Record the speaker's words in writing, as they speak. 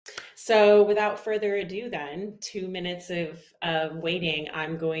So without further ado, then 2 minutes of waiting,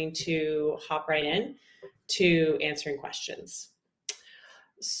 I'm going to hop right in to answering questions.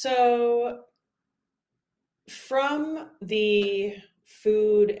 So from the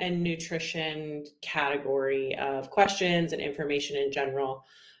food and nutrition category of questions and information in general,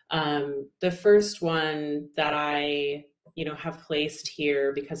 the first one that I have placed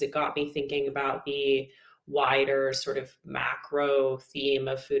here because it got me thinking about the wider sort of macro theme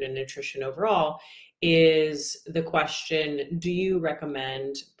of food and nutrition overall is the question, do you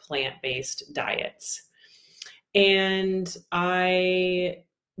recommend plant-based diets? And I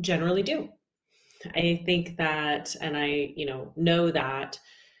generally do. I think that, and I, know that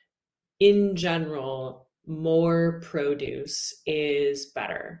in general, more produce is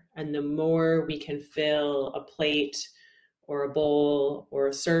better. And the more we can fill a plate or a bowl or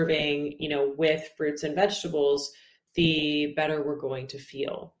a serving, with fruits and vegetables, the better we're going to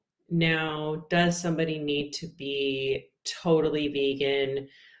feel. Now, does somebody need to be totally vegan,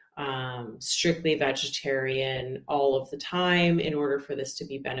 strictly vegetarian all of the time in order for this to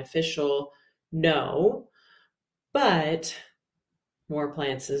be beneficial? No, but more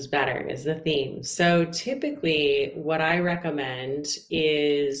plants is better is the theme. So typically what I recommend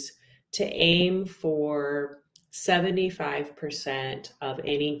is to aim for 75% of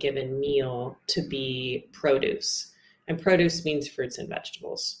any given meal to be produce. And produce means fruits and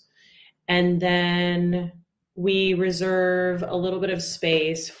vegetables. And then we reserve a little bit of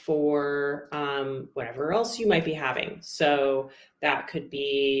space for whatever else you might be having. So that could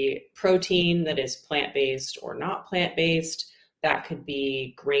be protein that is plant-based or not plant-based. That could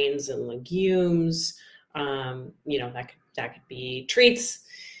be grains and legumes. That could be treats.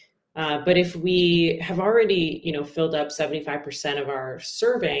 But if we have already, filled up 75% of our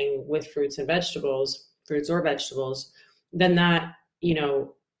serving with fruits or vegetables, then that,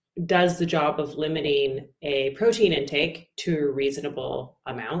 does the job of limiting a protein intake to a reasonable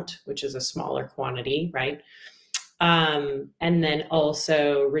amount, which is a smaller quantity, right? And then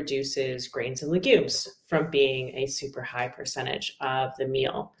also reduces grains and legumes from being a super high percentage of the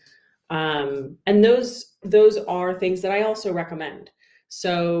meal. And those are things that I also recommend.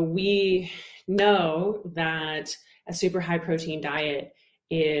 So we know that a super high protein diet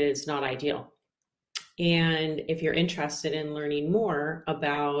is not ideal. And if you're interested in learning more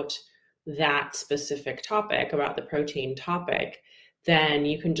about that specific topic, about the protein topic, then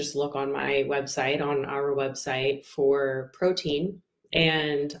you can just look on my website, on our website for protein.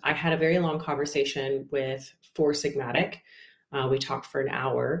 And I had a very long conversation with Four Sigmatic. We talked for an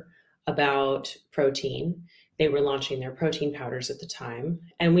hour about protein. They were launching their protein powders at the time.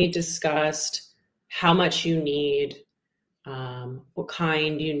 And we discussed how much you need, what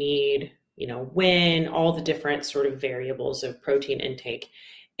kind you need, when, all the different sort of variables of protein intake.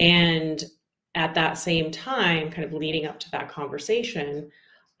 And at that same time, kind of leading up to that conversation,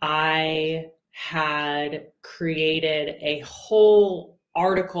 I had created a whole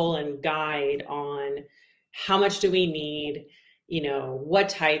article and guide on how much do we need, what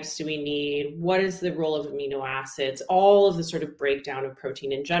types do we need, what is the role of amino acids, all of the sort of breakdown of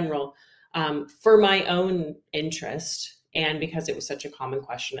protein in general, for my own interest. And because it was such a common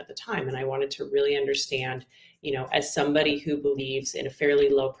question at the time, and I wanted to really understand, as somebody who believes in a fairly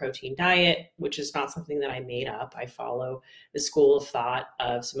low protein diet, which is not something that I made up. I follow the school of thought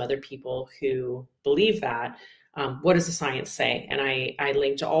of some other people who believe that. What does the science say? And I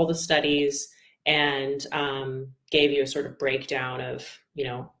linked to all the studies and gave you a sort of breakdown of,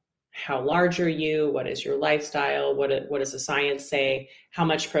 how large are you? What is your lifestyle? What does the science say? How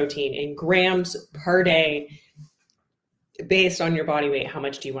much protein in grams per day? Based on your body weight, how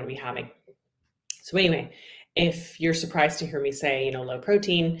much do you want to be having? So anyway, if you're surprised to hear me say, low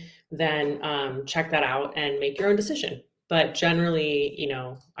protein, then check that out and make your own decision. But generally,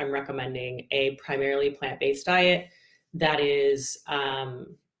 I'm recommending a primarily plant-based diet that is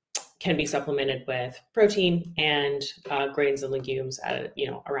can be supplemented with protein and grains and legumes at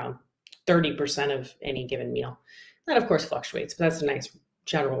around 30% of any given meal. That of course fluctuates, but that's a nice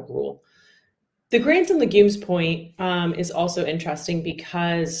general rule. The grains and legumes point is also interesting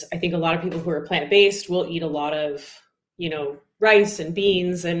because I think a lot of people who are plant-based will eat a lot of, rice and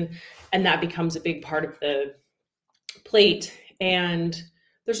beans, and that becomes a big part of the plate. And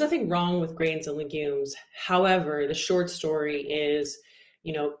there's nothing wrong with grains and legumes. However, the short story is,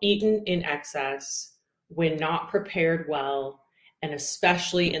 eaten in excess when not prepared well, and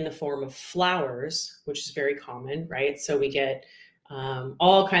especially in the form of flours, which is very common, right? So we get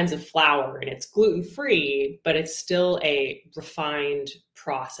all kinds of flour, and it's gluten-free, but it's still a refined,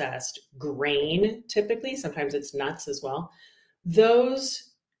 processed grain, typically. Sometimes it's nuts as well.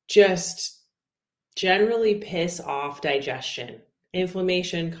 Those just generally piss off digestion,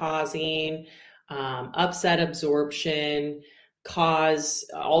 inflammation causing, upset absorption, cause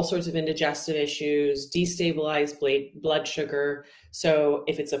all sorts of indigestive issues, destabilize blood sugar. So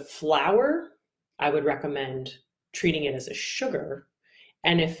if it's a flour, I would recommend treating it as a sugar.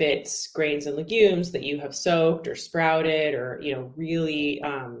 And if it's grains and legumes that you have soaked or sprouted or, really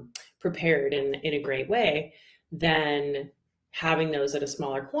prepared in a great way, then having those at a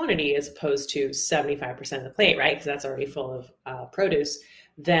smaller quantity as opposed to 75% of the plate, right? Because that's already full of produce,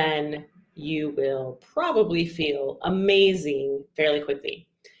 then you will probably feel amazing fairly quickly.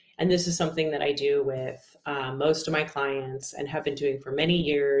 And this is something that I do with most of my clients and have been doing for many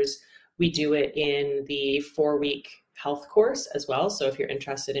years. We do it in the 4-week health course as well. So if you're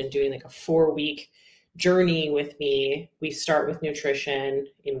interested in doing like a 4-week journey with me, we start with nutrition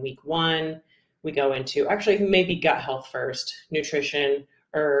in week 1. We go into actually maybe gut health first, nutrition,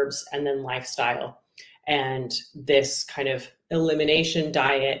 herbs, and then lifestyle. And this kind of elimination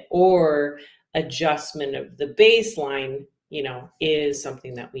diet or adjustment of the baseline, is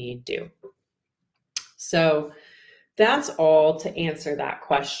something that we do. So that's all to answer that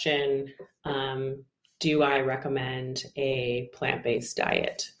question. Do I recommend a plant-based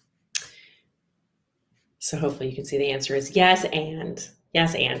diet? So hopefully you can see the answer is yes and.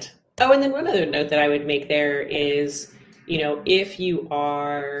 Yes and. Oh, and then one other note that I would make there is, if you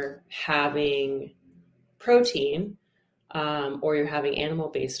are having protein or you're having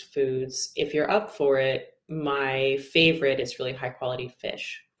animal-based foods, if you're up for it, my favorite is really high-quality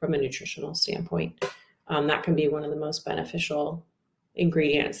fish from a nutritional standpoint. That can be one of the most beneficial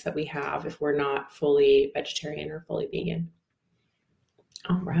ingredients that we have if we're not fully vegetarian or fully vegan.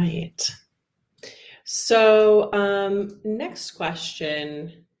 All right. So next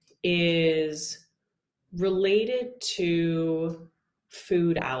question is related to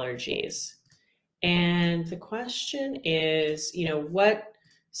food allergies. And the question is, what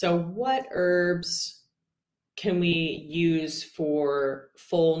herbs can we use for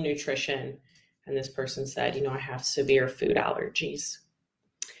full nutrition? And this person said, I have severe food allergies.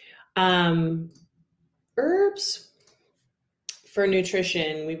 Herbs for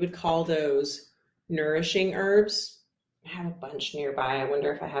nutrition, we would call those nourishing herbs. I have a bunch nearby. I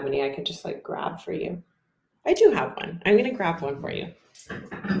wonder if I have any I could just grab for you. I do have one. I'm going to grab one for you.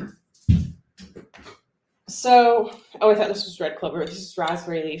 So, I thought this was red clover. This is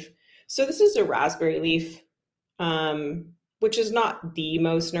raspberry leaf. So this is a raspberry leaf, which is not the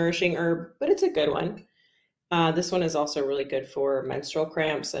most nourishing herb, but it's a good one. This one is also really good for menstrual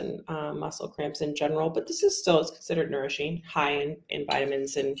cramps and muscle cramps in general, but this is still considered nourishing, high in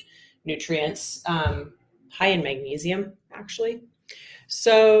vitamins and nutrients, high in magnesium, actually.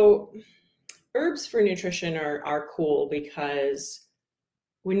 So herbs for nutrition are cool because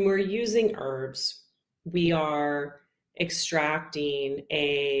when we're using herbs, we are extracting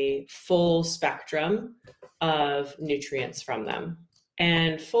a full spectrum of nutrients from them.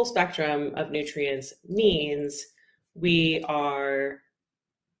 And full spectrum of nutrients means we are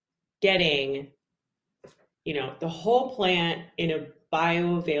getting, the whole plant in a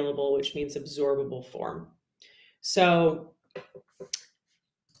bioavailable, which means absorbable form. So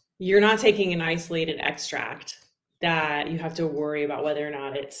you're not taking an isolated extract that you have to worry about whether or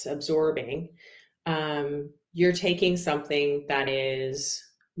not it's absorbing. You're taking something that is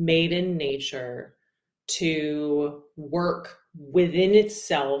made in nature to work within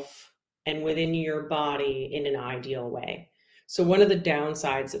itself and within your body in an ideal way. So one of the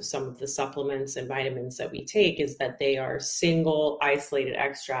downsides of some of the supplements and vitamins that we take is that they are single isolated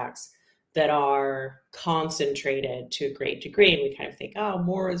extracts that are concentrated to a great degree. And we kind of think,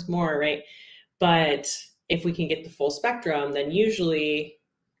 more is more, right? But if we can get the full spectrum, then usually,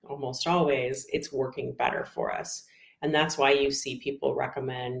 almost always, it's working better for us. And that's why you see people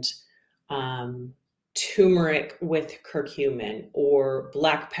recommend turmeric with curcumin or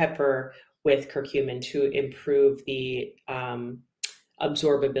black pepper with curcumin to improve the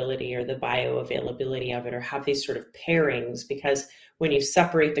absorbability or the bioavailability of it, or have these sort of pairings, because when you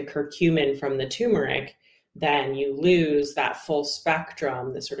separate the curcumin from the turmeric, then you lose that full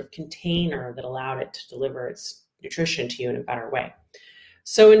spectrum, the sort of container that allowed it to deliver its nutrition to you in a better way.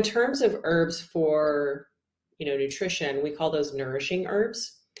 So in terms of herbs for, nutrition, we call those nourishing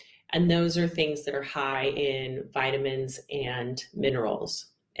herbs. And those are things that are high in vitamins and minerals.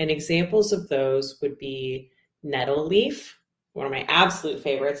 And examples of those would be nettle leaf, one of my absolute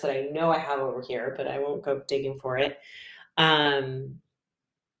favorites that I know I have over here, but I won't go digging for it.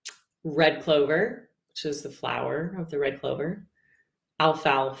 Red clover, which is the flower of the red clover.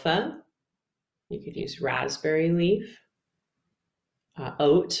 Alfalfa. You could use raspberry leaf.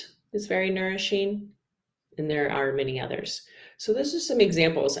 Oat is very nourishing, and there are many others. So those are some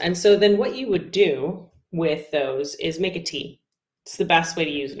examples. And so then what you would do with those is make a tea. It's the best way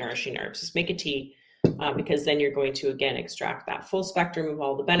to use nourishing herbs, is make a tea, because then you're going to, again, extract that full spectrum of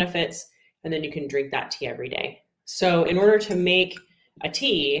all the benefits, and then you can drink that tea every day. So in order to make a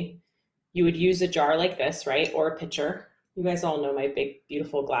tea, you would use a jar like this, right? Or a pitcher. You guys all know my big,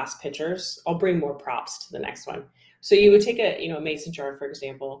 beautiful glass pitchers. I'll bring more props to the next one. So you would take a mason jar, for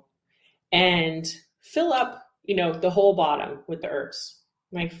example, and fill up, the whole bottom with the herbs.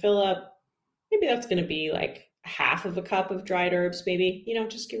 Like fill up, maybe that's going to be like half of a cup of dried herbs, maybe,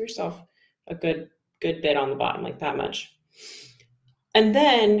 just give yourself a good bit on the bottom, like that much. And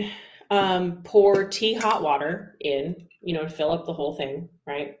then pour tea hot water in, to fill up the whole thing,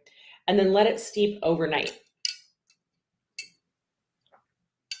 right? And then let it steep overnight.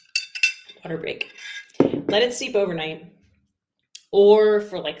 Water break. Let it steep overnight, or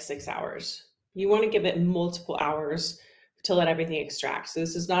for like 6 hours. You want to give it multiple hours to let everything extract. So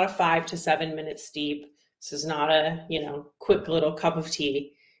this is not a 5 to 7 minute steep. This is not a, quick little cup of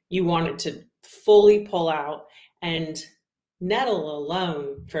tea. You want it to fully pull out, and nettle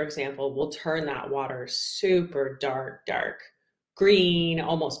alone, for example, will turn that water super dark green,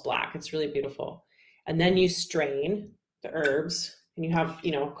 almost black. It's really beautiful. And then you strain the herbs, and you have,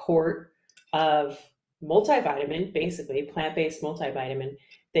 a quart of multivitamin, basically plant-based multivitamin,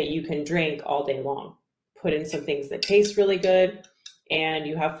 that you can drink all day long. Put in some things that taste really good, and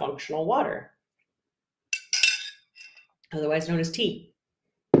you have functional water, otherwise known as tea.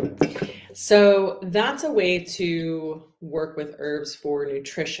 So that's a way to work with herbs for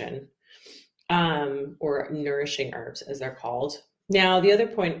nutrition, or nourishing herbs, as they're called. Now, the other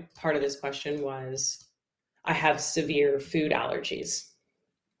part of this question was, I have severe food allergies.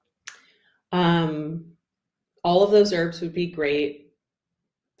 All of those herbs would be great,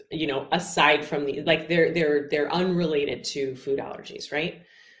 aside from they're unrelated to food allergies, right?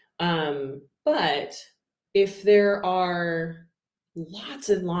 But if there are lots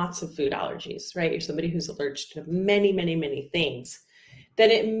and lots of food allergies, right? You're somebody who's allergic to many, many, many things,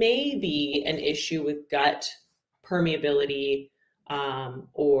 then it may be an issue with gut permeability,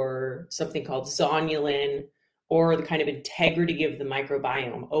 or something called zonulin, or the kind of integrity of the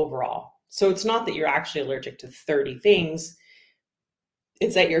microbiome overall. So it's not that you're actually allergic to 30 things.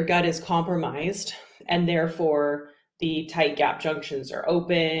 It's that your gut is compromised, and therefore the tight gap junctions are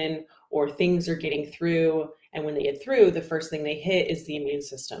open, or things are getting through. And when they get through, the first thing they hit is the immune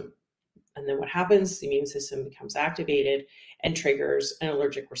system. And then what happens? The immune system becomes activated and triggers an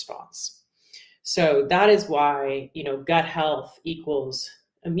allergic response. So that is why, gut health equals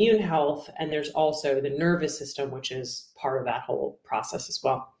immune health. And there's also the nervous system, which is part of that whole process as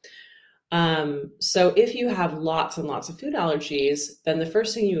well. So if you have lots and lots of food allergies, then the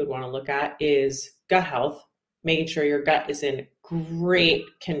first thing you would want to look at is gut health, making sure your gut is in great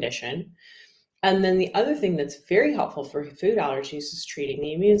condition. And then the other thing that's very helpful for food allergies is treating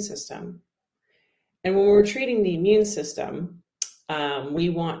the immune system. And when we're treating the immune system, we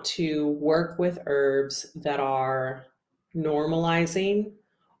want to work with herbs that are normalizing,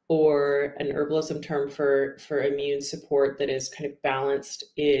 or an herbalism term for immune support that is kind of balanced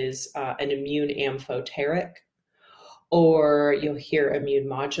is an immune amphoteric, or you'll hear immune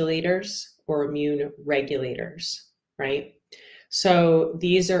modulators or immune regulators, right? So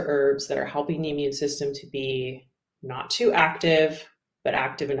these are herbs that are helping the immune system to be not too active, but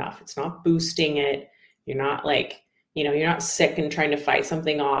active enough. It's not boosting it. You're not you're not sick and trying to fight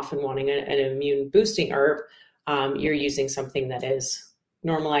something off and wanting an immune boosting herb. You're using something that is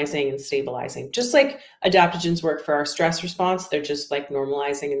normalizing and stabilizing. Just like adaptogens work for our stress response, they're just like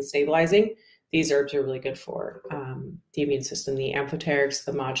normalizing and stabilizing. These herbs are really good for the immune system. The amphoterics,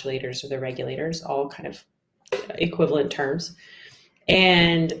 the modulators, or the regulators, all kind of equivalent terms.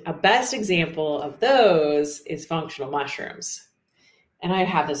 And a best example of those is functional mushrooms. And I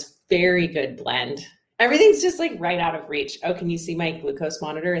have this very good blend. Everything's just like right out of reach. Oh, can you see my glucose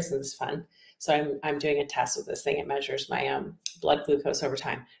monitor? Isn't this fun? So I'm doing a test with this thing. It measures my blood glucose over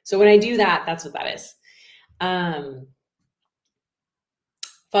time. So when I do that, that's what that is.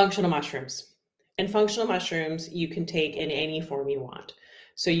 Functional mushrooms. And functional mushrooms you can take in any form you want.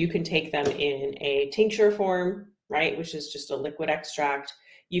 So you can take them in a tincture form, right, which is just a liquid extract.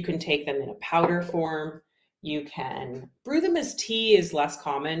 You can take them in a powder form. You can brew them as tea, is less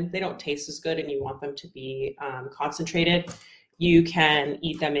common. They don't taste as good, and you want them to be concentrated. You can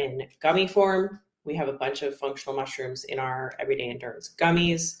eat them in gummy form. We have a bunch of functional mushrooms in our Everyday Endurance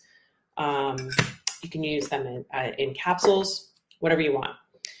gummies. You can use them in capsules, whatever you want.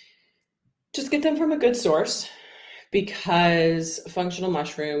 Just get them from a good source. because functional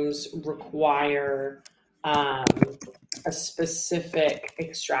mushrooms require a specific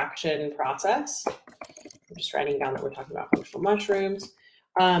extraction process. I'm just writing down that we're talking about functional mushrooms.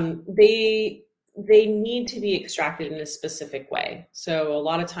 They need to be extracted in a specific way. So a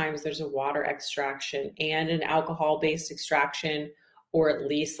lot of times there's a water extraction and an alcohol-based extraction, or at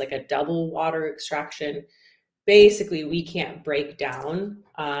least like a double water extraction. Basically, we can't break down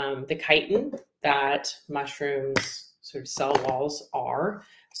the chitin that mushrooms sort of cell walls are,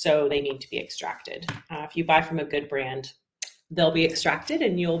 so they need to be extracted. If you buy from a good brand, they'll be extracted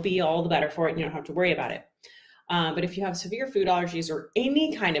and you'll be all the better for it and you don't have to worry about it. But if you have severe food allergies or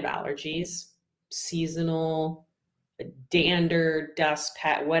any kind of allergies, seasonal, dander, dust,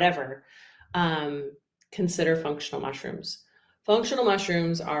 pet, whatever, consider functional mushrooms. Functional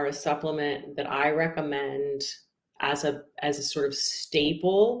mushrooms are a supplement that I recommend as a sort of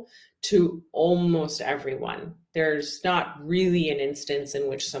staple to almost everyone. There's not really an instance in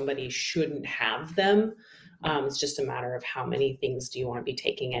which somebody shouldn't have them. It's just a matter of how many things do you want to be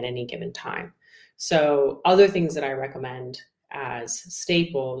taking at any given time. So other things that I recommend as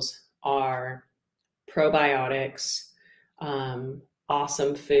staples are probiotics,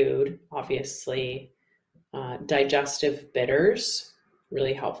 awesome food, obviously, digestive bitters,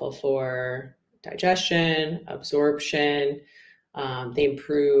 really helpful for digestion, absorption. They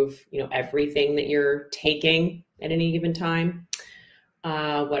improve, everything that you're taking at any given time.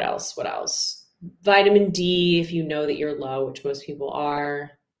 What else? Vitamin D, if you know that you're low, which most people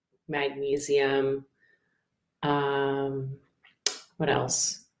are. Magnesium. What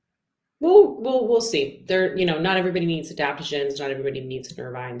else? We'll see. There, not everybody needs adaptogens, not everybody needs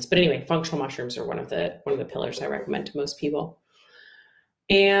nervines. But anyway, functional mushrooms are one of the pillars I recommend to most people.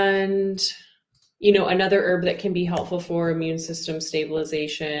 And another herb that can be helpful for immune system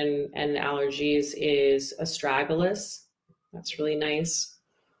stabilization and allergies is astragalus. That's really nice.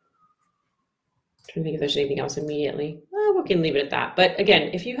 I'm trying to think if there's anything else immediately. We can leave it at that. But again,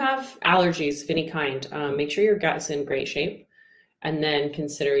 if you have allergies of any kind, make sure your gut's in great shape, and then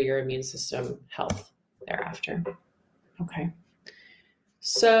consider your immune system health thereafter. Okay.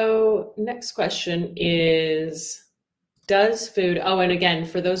 So next question is, does food, and again,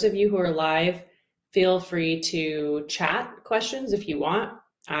 for those of you who are live, feel free to chat questions if you want.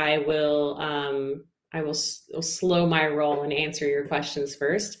 I will slow my roll and answer your questions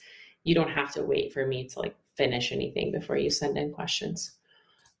first. You don't have to wait for me to finish anything before you send in questions.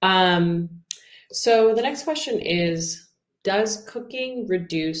 So the next question is, does cooking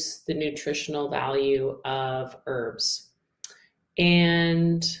reduce the nutritional value of herbs?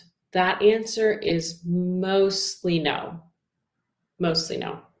 And that answer is mostly no. Mostly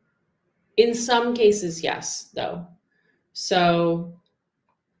no. In some cases, yes, though. So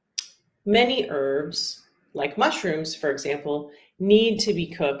many herbs, like mushrooms, for example, need to be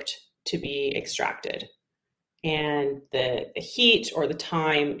cooked to be extracted. And the heat or the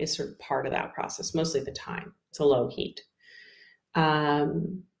time is sort of part of that process, mostly the time. It's a low heat.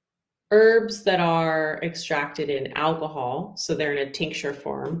 Herbs that are extracted in alcohol, so they're in a tincture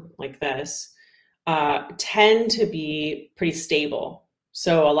form like this, tend to be pretty stable.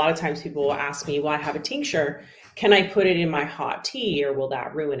 So a lot of times people will ask me, well, I have a tincture. Can I put it in my hot tea or will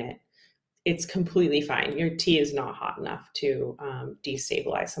that ruin it? It's completely fine. Your tea is not hot enough to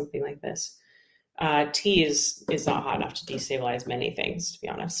destabilize something like this. Tea is not hot enough to destabilize many things, to be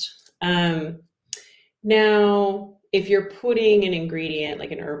honest. Now, if you're putting an ingredient,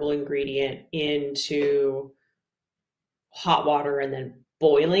 like an herbal ingredient, into hot water and then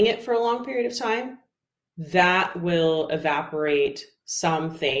boiling it for a long period of time, that will evaporate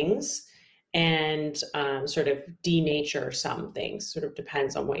some things and sort of denature some things. Sort of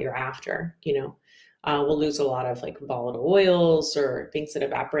depends on what you're after, we'll lose a lot of volatile oils or things that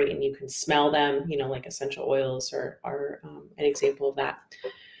evaporate and you can smell them, like essential oils are an example of that.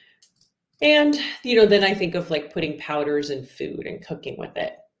 And, then I think of putting powders in food and cooking with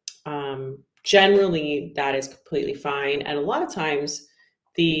it. Generally, that is completely fine. And a lot of times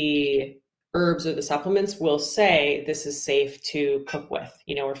the herbs or the supplements will say this is safe to cook with,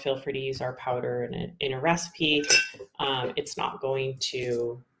 or feel free to use our powder in a recipe. It's not going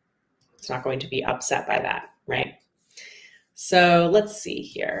to be upset by that, right? So let's see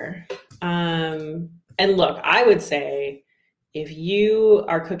here. And look, I would say if you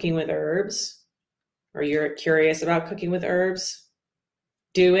are cooking with herbs or you're curious about cooking with herbs,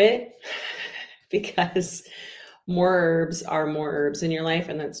 do it because more herbs are more herbs in your life,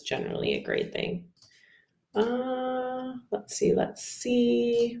 and that's generally a great thing. Let's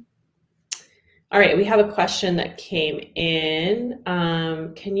see. All right, we have a question that came in.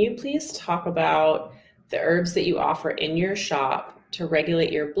 Can you please talk about the herbs that you offer in your shop to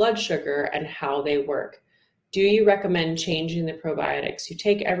regulate your blood sugar and how they work. Do you recommend changing the probiotics you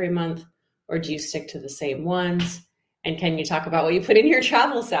take every month, or do you stick to the same ones? And can you talk about what you put in your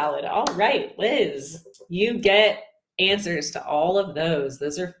travel salad? All right, Liz, you get answers to all of those.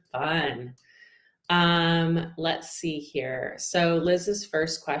 Those are fun. Let's see here. So Liz's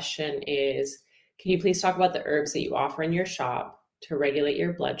first question is, can you please talk about the herbs that you offer in your shop to regulate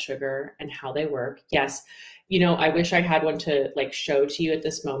your blood sugar and how they work? Yes. I wish I had one to show to you at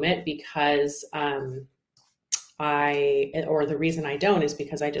this moment, because the reason I don't is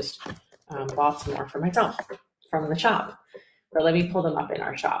because I just bought some more for myself from the shop. But let me pull them up in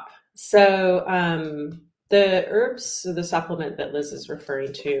our shop. So the herbs, so the supplement that Liz is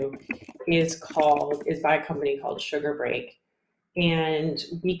referring to is by a company called Sugar Break. And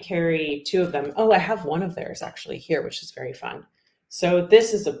we carry 2 of them. Oh, I have one of theirs actually here, which is very fun. So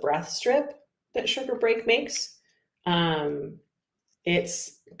this is a breath strip that Sugar Break makes.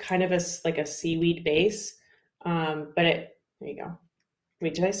 It's kind of like a seaweed base, but there you go.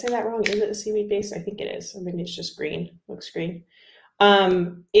 Wait, did I say that wrong? Is it a seaweed base? I think it is. I mean, it's just green. Looks green.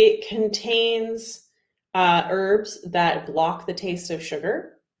 It contains herbs that block the taste of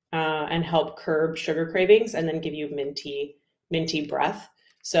sugar and help curb sugar cravings, and then give you minty breath.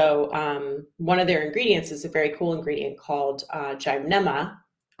 So one of their ingredients is a very cool ingredient called gymnema,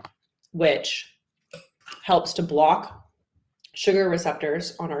 which helps to block sugar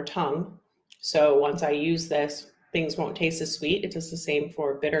receptors on our tongue. So once I use this, things won't taste as sweet. It does the same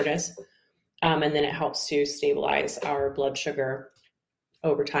for bitterness. And then it helps to stabilize our blood sugar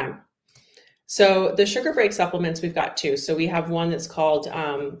over time. So the Sugar Break supplements, we've got 2. So we have one that's called,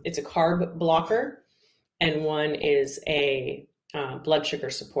 it's a carb blocker, and one is a blood sugar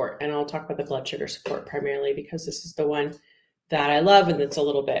support. And I'll talk about the blood sugar support primarily because this is the one that I love and it's a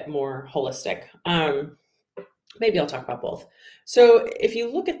little bit more holistic. Maybe I'll talk about both. So if you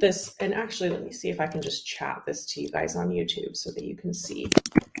look at this, and actually let me see if I can just chat this to you guys on YouTube so that you can see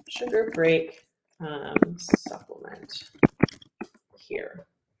Sugar Break supplement here.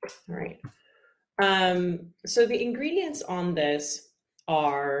 All right. So the ingredients on this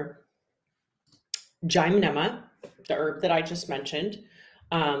are gymnema, the herb that I just mentioned,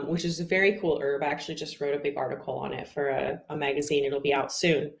 which is a very cool herb. I actually just wrote a big article on it for a magazine. It'll be out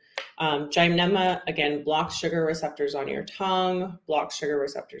soon. Gymnema, again, blocks sugar receptors on your tongue, blocks sugar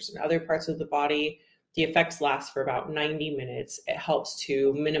receptors in other parts of the body. The effects last for about 90 minutes. It helps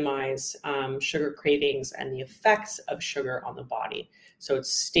to minimize sugar cravings and the effects of sugar on the body. So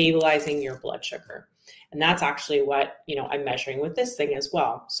it's stabilizing your blood sugar. And that's actually what, I'm measuring with this thing as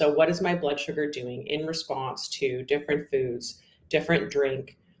well. So what is my blood sugar doing in response to different foods, different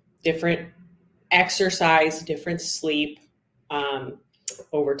drink, different exercise, different sleep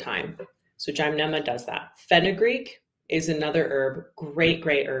over time? So gymnema does that. Fenugreek is another herb,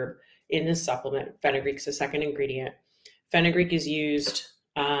 great herb in this supplement. Fenugreek is the second ingredient. Fenugreek is used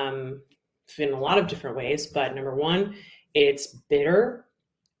in a lot of different ways, but number one, it's bitter.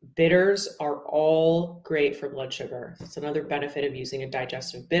 Bitters are all great for blood sugar. It's another benefit of using a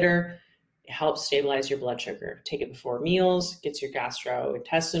digestive bitter. It helps stabilize your blood sugar. Take it before meals, gets your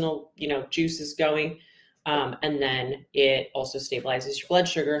gastrointestinal, juices going. And then it also stabilizes your blood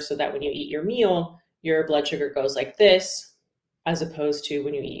sugar so that when you eat your meal, your blood sugar goes like this, as opposed to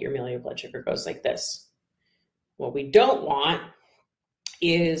when you eat your meal, your blood sugar goes like this. What we don't want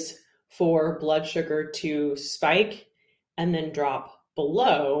is for blood sugar to spike and then drop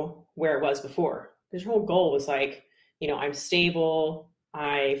below where it was before. His whole goal was I'm stable,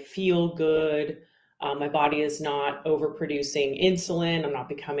 I feel good, my body is not overproducing insulin, I'm not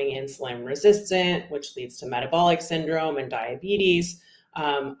becoming insulin resistant, which leads to metabolic syndrome and diabetes.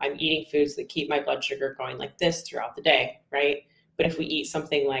 I'm eating foods that keep my blood sugar going like this throughout the day, right? But if we eat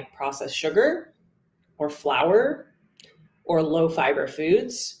something like processed sugar or flour or low fiber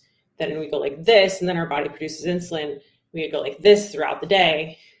foods, then we go like this, and then our body produces insulin. We go like this throughout the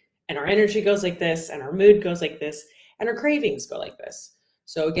day, and our energy goes like this, and our mood goes like this, and our cravings go like this.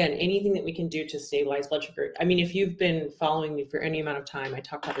 So again, anything that we can do to stabilize blood sugar. I mean, if you've been following me for any amount of time, I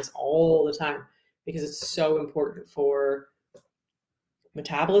talk about this all the time because it's so important for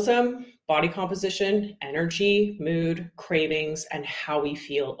metabolism, body composition, energy, mood, cravings, and how we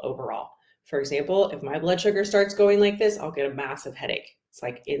feel overall. For example, if my blood sugar starts going like this, I'll get a massive headache. It's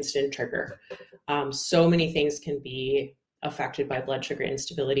like instant trigger. So many things can be affected by blood sugar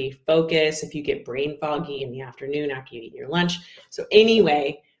instability. Focus, if you get brain foggy in the afternoon after you eat your lunch. So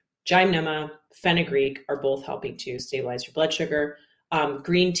anyway, gymnema, fenugreek are both helping to stabilize your blood sugar.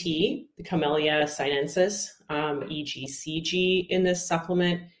 Green tea, the Camellia sinensis, EGCG in this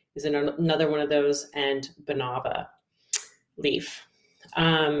supplement is another one of those, and banaba leaf.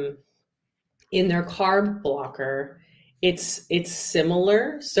 In their carb blocker, it's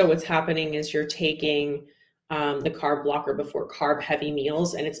similar. So what's happening is you're taking the carb blocker before carb heavy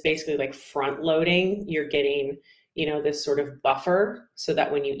meals, and it's basically like front loading. You're getting, this sort of buffer so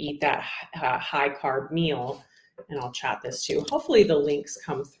that when you eat that high carb meal, and I'll chat this too. Hopefully the links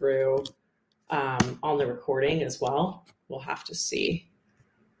come through on the recording as well. We'll have to see.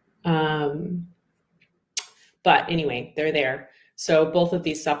 But anyway, they're there. So both of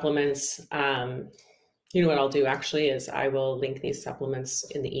these supplements, what I'll do actually is I will link these supplements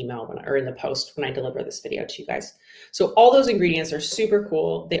in the email or in the post when I deliver this video to you guys. So all those ingredients are super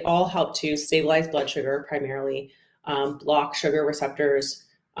cool. They all help to stabilize blood sugar primarily, block sugar receptors,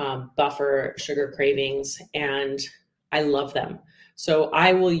 buffer sugar cravings, and I love them. So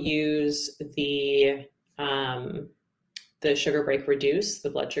I will use the Sugar Break Reduce, the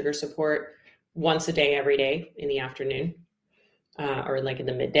blood sugar support, once a day, every day in the afternoon, or like in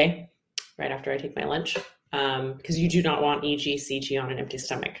the midday, right after I take my lunch, because you do not want EG, CG on an empty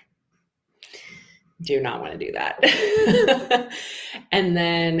stomach. Do not want to do that. And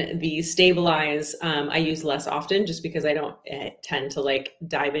then the Stabilize, I use less often just because I don't tend to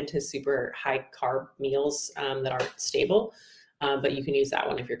dive into super high carb meals that aren't stable. But you can use that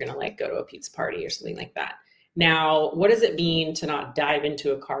one if you're going to go to a pizza party or something like that. Now, what does it mean to not dive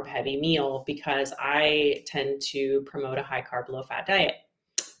into a carb heavy meal? Because I tend to promote a high carb, low fat diet.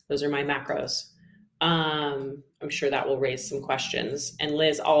 Those are my macros. I'm sure that will raise some questions. And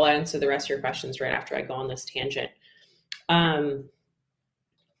Liz, I'll answer the rest of your questions right after I go on this tangent. To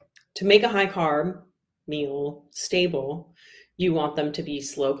make a high carb meal stable, you want them to be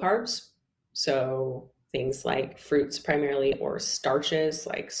slow carbs. So things like fruits primarily, or starches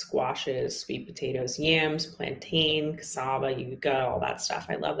like squashes, sweet potatoes, yams, plantain, cassava, yuca, all that stuff.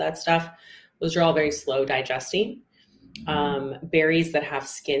 I love that stuff. Those are all very slow digesting. Berries that have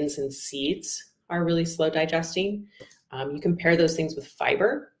skins and seeds are really slow digesting. You can pair those things with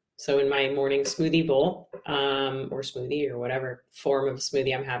fiber. So in my morning smoothie bowl, or smoothie, or whatever form of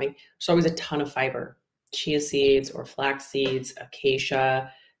smoothie I'm having, there's always a ton of fiber. Chia seeds or flax seeds,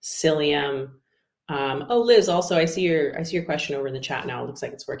 acacia, psyllium. Liz, also I see your question over in the chat now. It looks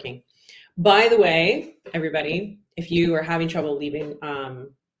like it's working. By the way, everybody, if you are having trouble leaving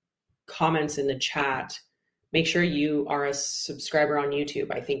comments in the chat, make sure you are a subscriber on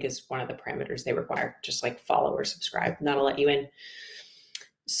YouTube, I think is one of the parameters they require. Just follow or subscribe, and that'll let you in.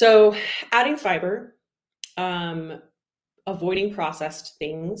 So adding fiber, avoiding processed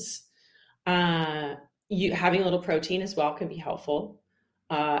things, having a little protein as well can be helpful.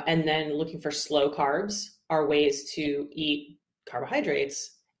 And then looking for slow carbs are ways to eat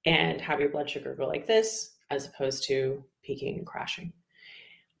carbohydrates and have your blood sugar go like this, as opposed to peaking and crashing.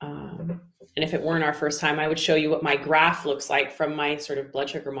 And if it weren't our first time, I would show you what my graph looks like from my sort of blood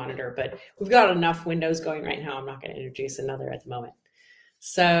sugar monitor, but we've got enough windows going right now. I'm not going to introduce another at the moment.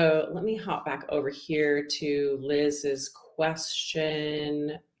 So let me hop back over here to Liz's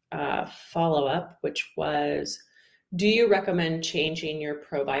question follow-up, which was, do you recommend changing your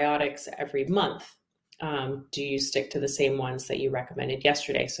probiotics every month? Do you stick to the same ones that you recommended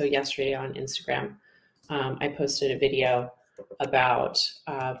yesterday? So yesterday on Instagram, I posted a video about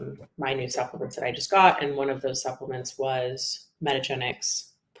my new supplements that I just got. And one of those supplements was Metagenics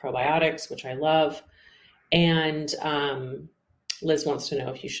probiotics, which I love. And Liz wants to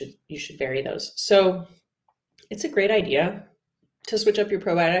know if you should vary those. So it's a great idea to switch up your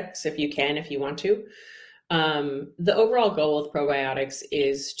probiotics if you want to. The overall goal with probiotics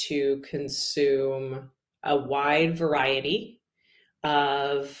is to consume a wide variety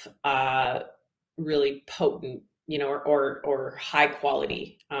of really potent, or high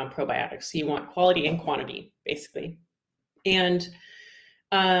quality probiotics. So you want quality and quantity, basically. And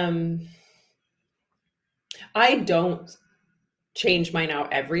I don't change mine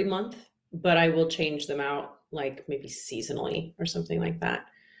out every month, but I will change them out maybe seasonally or something like that.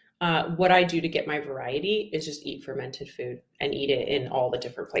 What I do to get my variety is just eat fermented food and eat it in all the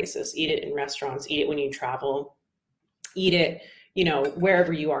different places. Eat it in restaurants, eat it when you travel, eat it,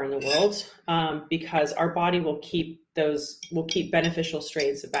 wherever you are in the world, because our body will keep beneficial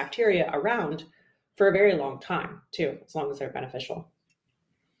strains of bacteria around for a very long time too, as long as they're beneficial.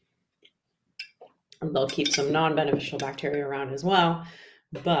 And they'll keep some non-beneficial bacteria around as well,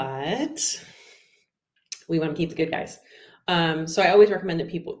 but we want to keep the good guys. So I always recommend that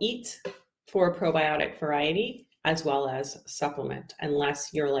people eat for a probiotic variety as well as supplement,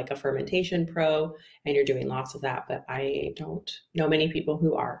 unless you're a fermentation pro and you're doing lots of that, but I don't know many people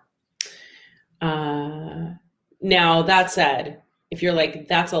who are. Now, that said, If you're like,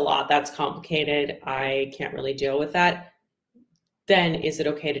 that's a lot, that's complicated, I can't really deal with that, then is it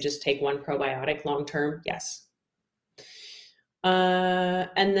okay to just take one probiotic long-term? Yes. And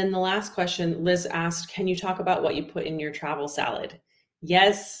then the last question, Liz asked, can you talk about what you put in your travel salad?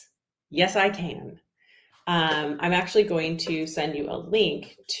 Yes, I can. I'm actually going to send you a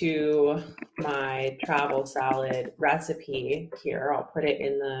link to my travel salad recipe here. I'll put it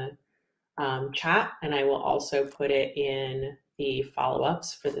in the chat, and I will also put it in the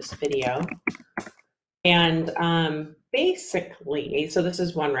follow-ups for this video. And basically, so this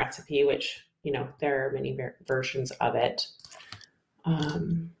is one recipe, which, there are many versions of it.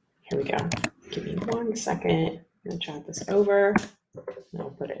 Here we go. Give me 1 second. I'm going to chat this over, and I'll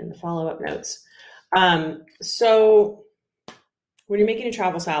put it in the follow-up notes. So when you're making a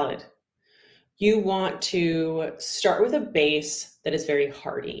travel salad, you want to start with a base that is very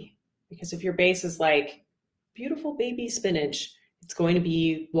hearty, because if your base is like beautiful baby spinach, it's going to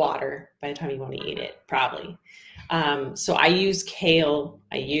be water by the time you want to eat it, probably. So I use kale,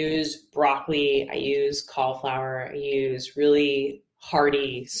 I use broccoli, I use cauliflower, I use really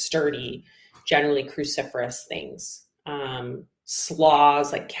hearty, sturdy, generally cruciferous things.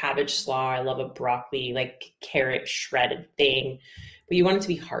 Slaws, like cabbage slaw. I love a broccoli, like carrot shredded thing, but you want it to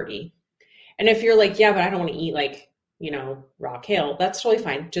be hearty. And if you're like, yeah, but I don't want to eat like, raw kale, that's totally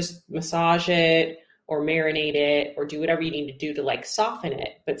fine. Just massage it or marinate it or do whatever you need to do to like soften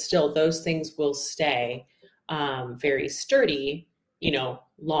it. But still, those things will stay very sturdy,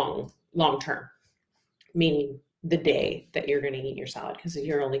 long term, meaning the day that you're going to eat your salad, because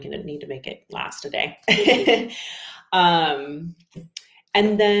you're only going to need to make it last a day. And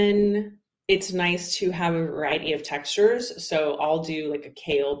then it's nice to have a variety of textures. So I'll do like a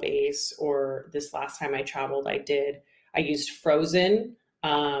kale base, or this last time I traveled, I used frozen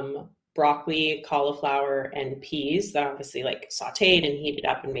broccoli, cauliflower, and peas that obviously like sauteed and heated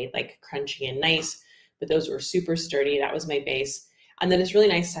up and made like crunchy and nice, but those were super sturdy. That was my base. And then it's really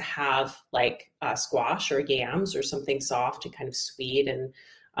nice to have like squash or yams or something soft and kind of sweet and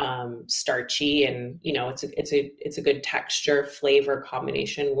starchy, and it's a good texture flavor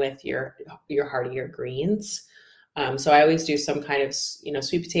combination with your heartier greens. So I always do some kind of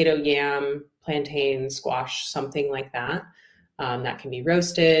sweet potato, yam, plantain, squash, something like that. That can be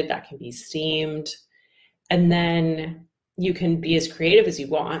roasted, that can be steamed, and then you can be as creative as you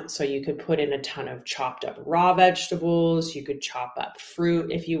want. So you could put in a ton of chopped up raw vegetables. You could chop up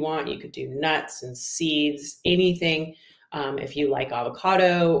fruit if you want. You could do nuts and seeds, anything. If you like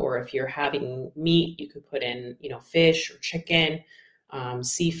avocado, or if you're having meat, you could put in, fish or chicken,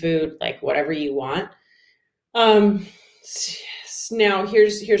 seafood, like whatever you want. Now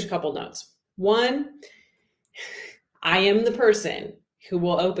here's a couple notes. One, I am the person who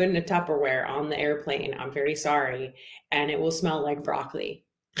will open a Tupperware on the airplane. I'm very sorry. And it will smell like broccoli.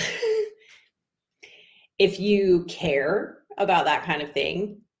 If you care about that kind of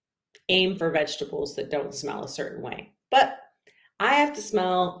thing, aim for vegetables that don't smell a certain way. But I have to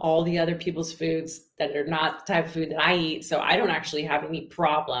smell all the other people's foods that are not the type of food that I eat, so I don't actually have any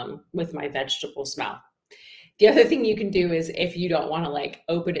problem with my vegetable smell. The other thing you can do is, if you don't want to like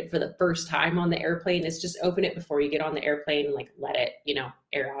open it for the first time on the airplane, is just open it before you get on the airplane and like let it,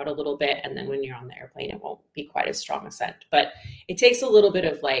 air out a little bit. And then when you're on the airplane, it won't be quite as strong a scent. But it takes a little bit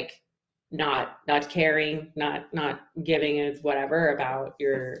of like not caring, not giving a whatever about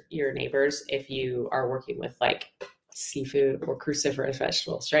your neighbors if you are working with like seafood or cruciferous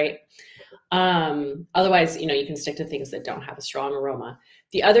vegetables, right? Otherwise, you can stick to things that don't have a strong aroma.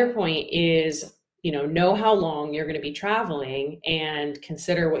 The other point is, know how long you're going to be traveling and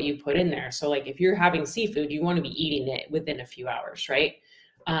consider what you put in there. So like if you're having seafood, you want to be eating it within a few hours, right?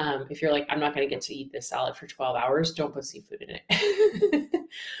 If you're like, I'm not going to get to eat this salad for 12 hours, don't put seafood in it.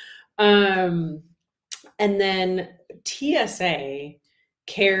 And then TSA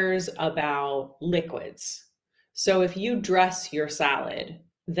cares about liquids. So if you dress your salad,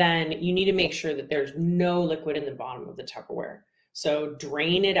 then you need to make sure that there's no liquid in the bottom of the Tupperware. So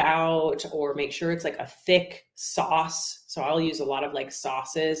drain it out, or make sure it's like a thick sauce. So I'll use a lot of like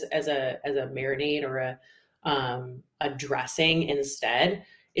sauces as a marinade or a dressing instead.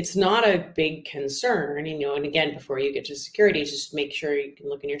 It's not a big concern, and again, before you get to security, just make sure you can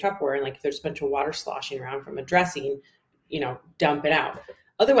look in your Tupperware, and like if there's a bunch of water sloshing around from a dressing, dump it out.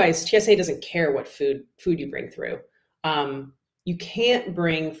 Otherwise, TSA doesn't care what food you bring through. You can't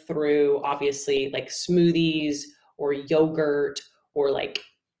bring through, obviously, like smoothies or yogurt or like,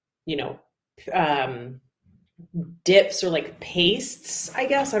 dips or like pastes, I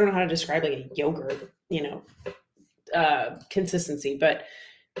guess. I don't know how to describe like a yogurt, consistency, but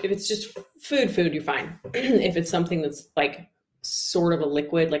if it's just food, you're fine. If it's something that's like sort of a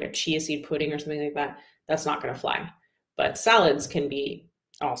liquid, like a chia seed pudding or something like that, that's not going to fly. But salads can be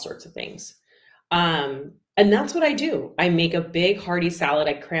all sorts of things. And that's what I do. I make a big hearty salad.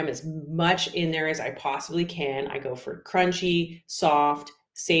 I cram as much in there as I possibly can. I go for crunchy, soft,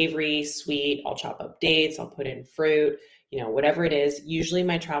 savory, sweet. I'll chop up dates. I'll put in fruit, whatever it is. Usually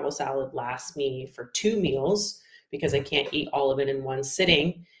my travel salad lasts me for 2 meals because I can't eat all of it in one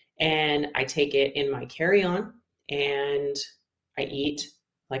sitting. And I take it in my carry-on and I eat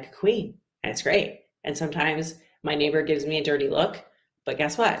like a queen. And it's great. And sometimes my neighbor gives me a dirty look, but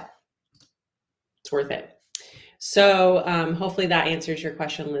guess what? It's worth it. So hopefully that answers your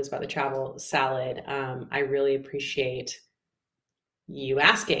question, Liz, about the travel salad. I really appreciate you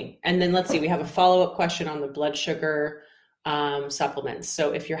asking. And then let's see, we have a follow-up question on the blood sugar supplements.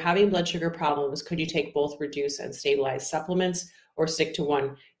 So if you're having blood sugar problems, could you take both reduce and stabilize supplements or stick to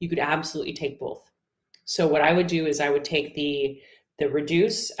one? You could absolutely take both. So what I would do is I would take the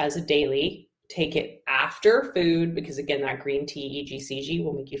reduce as a daily, take it after food, because again, that green tea, EGCG,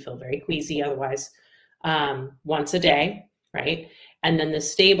 will make you feel very queasy otherwise, once a day, right? And then the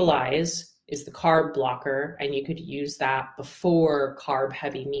stabilize is the carb blocker, and you could use that before carb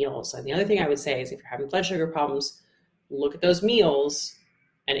heavy meals. And the other thing I would say is if you're having blood sugar problems, look at those meals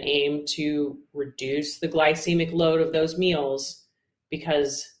and aim to reduce the glycemic load of those meals,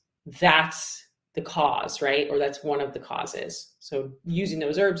 because that's the cause, right? Or that's one of the causes. So using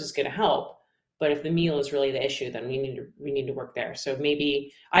those herbs is going to help. But if the meal is really the issue, then we need to work there. So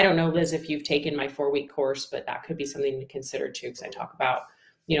maybe, I don't know, Liz, if you've taken my 4-week course, but that could be something to consider too, because I talk about,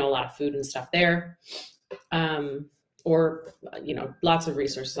 a lot of food and stuff there. Or, lots of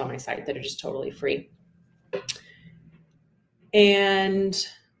resources on my site that are just totally free. And,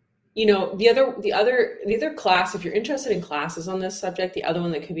 the other class, if you're interested in classes on this subject, the other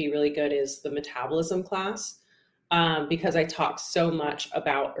one that could be really good is the metabolism class. Because I talk so much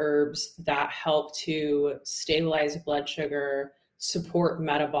about herbs that help to stabilize blood sugar, support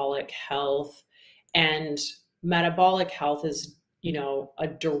metabolic health. And metabolic health is, a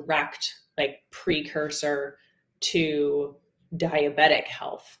direct precursor to diabetic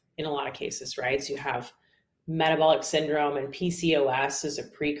health in a lot of cases, right? So you have metabolic syndrome, and PCOS is a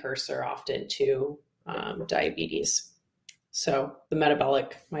precursor often to diabetes. So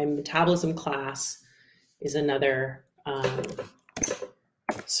my metabolism class is another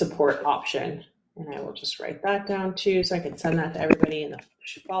support option. And I will just write that down too, so I can send that to everybody in the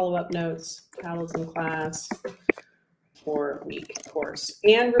follow-up notes. Metabolism class, 4-week course.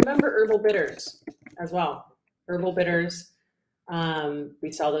 And remember herbal bitters as well. Herbal bitters,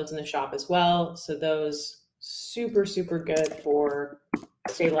 we sell those in the shop as well. So those super, super good for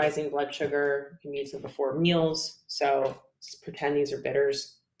stabilizing blood sugar. You can use them before meals. So just pretend these are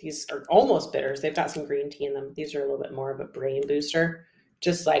bitters. These are almost bitters. They've got some green tea in them. These are a little bit more of a brain booster.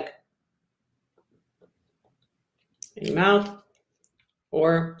 Just like in your mouth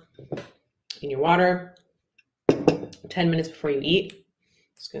or in your water, 10 minutes before you eat.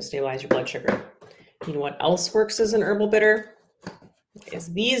 It's going to stabilize your blood sugar. You know what else works as an herbal bitter?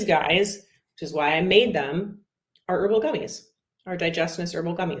 Is these guys, which is why I made them, are herbal gummies, are Digestionist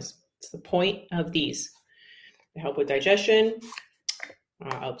herbal gummies. It's the point of these. They help with digestion,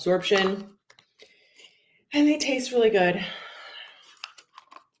 absorption, and they taste really good.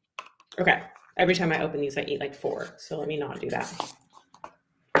 Okay, every time I open these, I eat like 4, so let me not do that.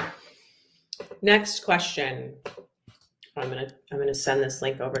 Next question. I'm gonna send this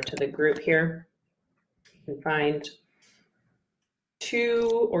link over to the group here. You can find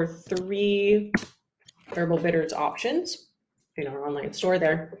 2 or 3 herbal bitters options in our online store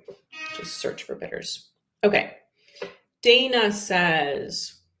there. Just search for bitters. Okay. Dana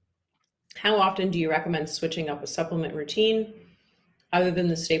says, how often do you recommend switching up a supplement routine? Other than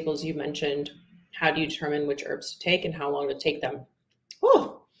the staples you mentioned, how do you determine which herbs to take and how long to take them?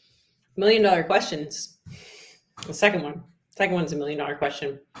 Oh, $1 million questions. The second one's $1 million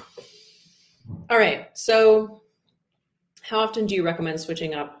question. All right. So how often do you recommend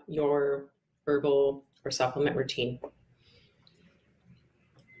switching up your herbal or supplement routine?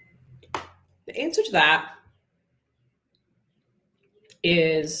 The answer to that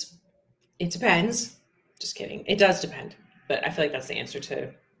is it depends. Just kidding. It does depend, but I feel like that's the answer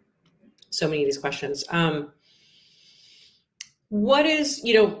to so many of these questions. What is,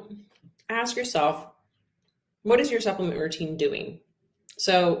 ask yourself, what is your supplement routine doing?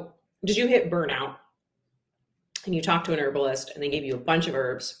 So did you hit burnout and you talked to an herbalist and they gave you a bunch of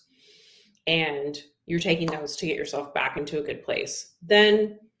herbs and you're taking those to get yourself back into a good place?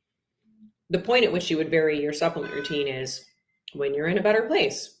 Then the point at which you would vary your supplement routine is when you're in a better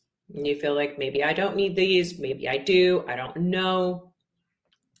place, And you feel like maybe I don't need these, maybe I do, I don't know.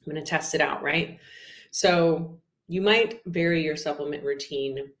 I'm going to test it out, right? So you might vary your supplement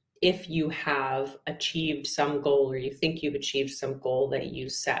routine if you have achieved some goal, or you think you've achieved some goal that you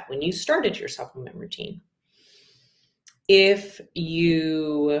set when you started your supplement routine. If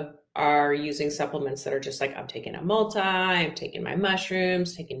you are using supplements that are just like, I'm taking a multi, I'm taking my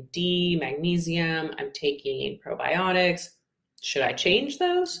mushrooms, taking D, magnesium, I'm taking probiotics, should I change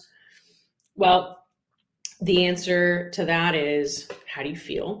those? Well, the answer to that is, how do you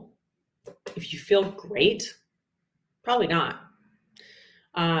feel? If you feel great, probably not.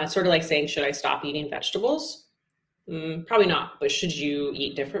 Sort of like saying, should I stop eating vegetables? Probably not. But should you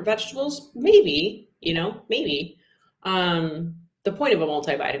eat different vegetables? Maybe, maybe. The point of a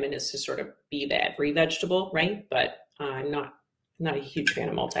multivitamin is to sort of be the every vegetable, right? But I'm not a huge fan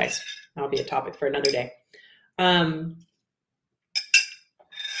of multis. That'll be a topic for another day. I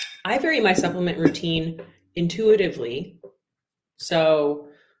vary my supplement routine intuitively. So,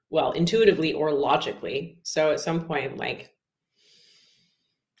 well, intuitively or logically. So at some point, like,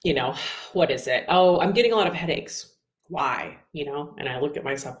 what is it? Oh, I'm getting a lot of headaches. Why? And I look at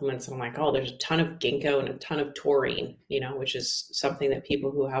my supplements and I'm like, oh, there's a ton of ginkgo and a ton of taurine, which is something that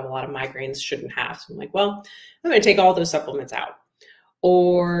people who have a lot of migraines shouldn't have. So I'm like, well, I'm going to take all those supplements out.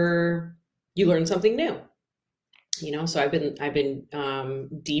 Or you learn something new. So I've been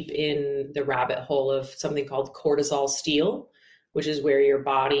deep in the rabbit hole of something called cortisol steal, which is where your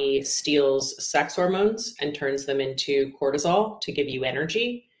body steals sex hormones and turns them into cortisol to give you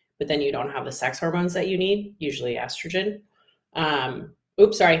energy, but then you don't have the sex hormones that you need, usually estrogen.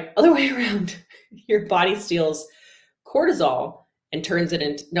 Other way around. Your body steals cortisol and turns it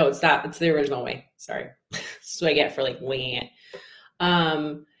into, no, it's the original way. Sorry. This is what I get for like winging it.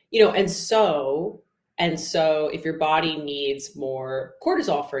 And so if your body needs more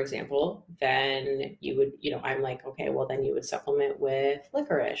cortisol, for example, then you would, I'm like, okay, well, then you would supplement with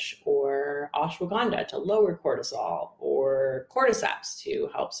licorice or ashwagandha to lower cortisol, or cordyceps to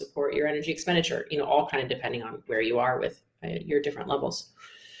help support your energy expenditure, all kind of depending on where you are with your different levels.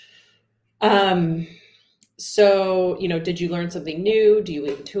 So, did you learn something new? Do you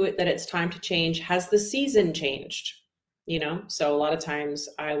intuit that it's time to change? Has the season changed? So a lot of times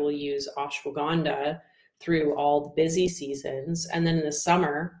I will use ashwagandha through all the busy seasons. And then in the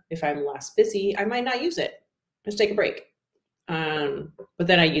summer, if I'm less busy, I might not use it. Just take a break. But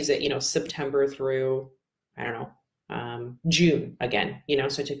then I use it, September through, I don't know, June again,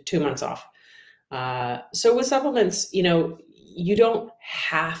 so I took 2 months off. So with supplements, you don't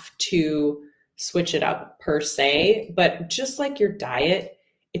have to switch it up per se, but just like your diet,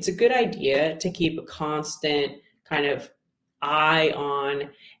 it's a good idea to keep a constant kind of eye on,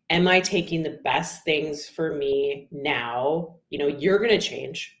 am I taking the best things for me now? You're going to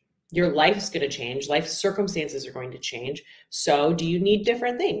change. Your life's going to change. Life circumstances are going to change. So do you need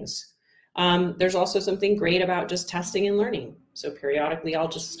different things? There's also something great about just testing and learning. So periodically I'll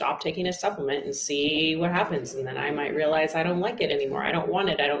just stop taking a supplement and see what happens. And then I might realize I don't like it anymore. I don't want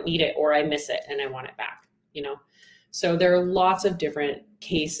it. I don't need it, or I miss it and I want it back, So there are lots of different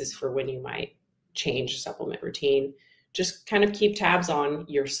cases for when you might change a supplement routine. Just kind of keep tabs on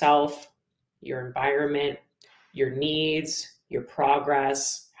yourself, your environment, your needs, your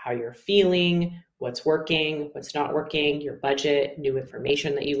progress, how you're feeling, what's working, what's not working, your budget, new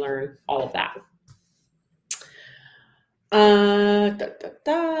information that you learn, all of that.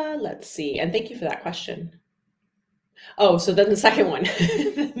 Let's see. And thank you for that question. Oh, so then the second one,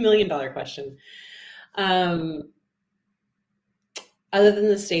 the $1 million question. Other than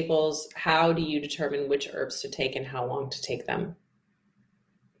the staples, how do you determine which herbs to take and how long to take them?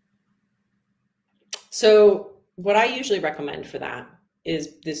 So what I usually recommend for that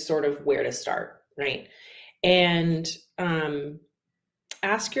is this sort of where to start, right? And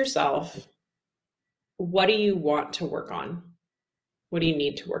ask yourself, what do you want to work on? What do you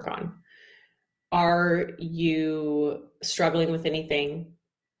need to work on? Are you struggling with anything?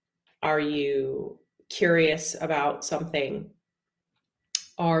 Are you curious about something?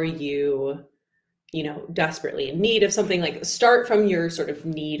 Are you, desperately in need of something? Like, start from your sort of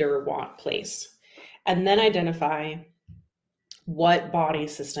need or want place, and then identify what body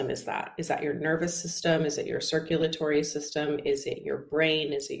system is that? Is that your nervous system? Is it your circulatory system? Is it your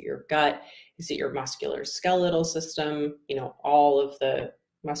brain? Is it your gut? Is it your musculoskeletal system? All of the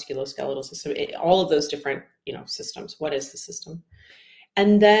musculoskeletal system, all of those different, systems. What is the system?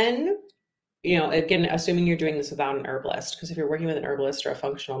 And then, again, assuming you're doing this without an herbalist, because if you're working with an herbalist or a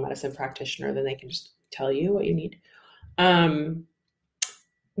functional medicine practitioner, then they can just tell you what you need.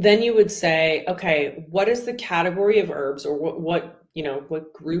 Then you would say, okay, what is the category of herbs, or what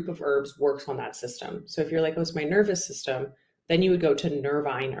what group of herbs works on that system. So if you're like, oh, it's my nervous system, then you would go to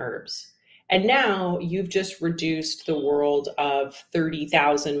nervine herbs. And now you've just reduced the world of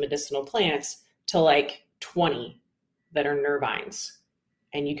 30,000 medicinal plants to like 20 that are nervines.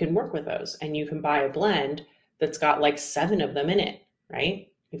 And you can work with those, and you can buy a blend that's got like 7 of them in it, right?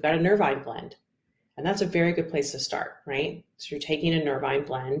 You've got a nervine blend. And that's a very good place to start, right? So you're taking a nervine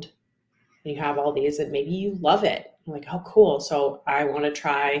blend, and you have all these, and maybe you love it. You're like, oh, cool. So I want to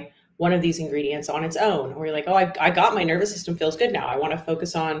try one of these ingredients on its own. Or you're like, oh, I got my nervous system feels good now. I want to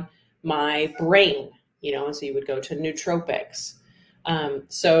focus on my brain, and so you would go to nootropics.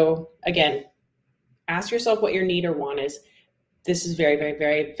 So again, ask yourself what your need or want is. This is very, very,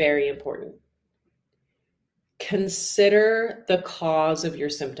 very, very important. Consider the cause of your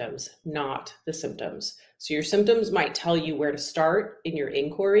symptoms, not the symptoms. So your symptoms might tell you where to start in your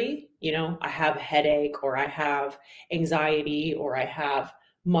inquiry. I have a headache, or I have anxiety, or I have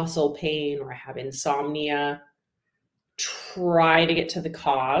muscle pain, or I have insomnia. Try to get to the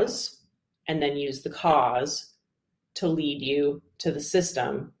cause, and then use the cause to lead you to the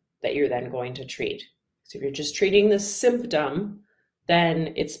system that you're then going to treat. So if you're just treating the symptom,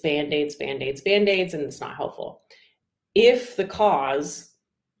 then it's Band-Aids, Band-Aids, Band-Aids, and it's not helpful. If the cause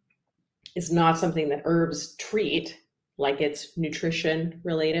is not something that herbs treat, like it's nutrition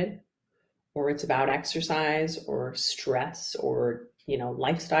related, or it's about exercise or stress or,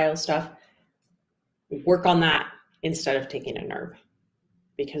 lifestyle stuff, work on that instead of taking a herb,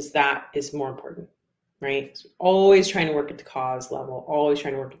 because that is more important, right? So always trying to work at the cause level, always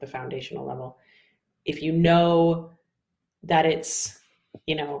trying to work at the foundational level. If you know that it's,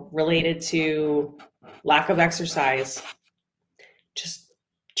 related to lack of exercise, just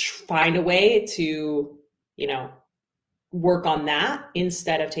find a way to, work on that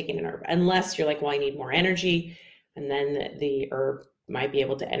instead of taking an herb, unless you're like, well, I need more energy. And then the herb might be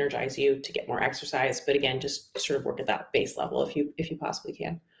able to energize you to get more exercise. But again, just sort of work at that base level if you possibly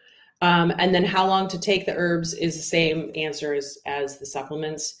can. And then how long to take the herbs is the same answer as the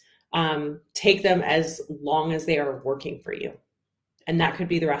supplements. Take them as long as they are working for you. And that could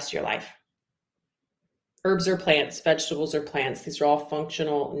be the rest of your life. Herbs are plants, vegetables are plants. These are all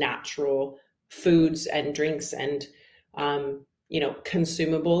functional, natural foods and drinks and,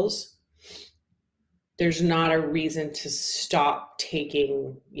 consumables. There's not a reason to stop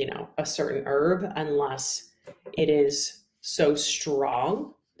taking, a certain herb unless it is so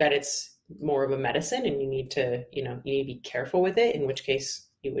strong that it's more of a medicine and you need to be careful with it, in which case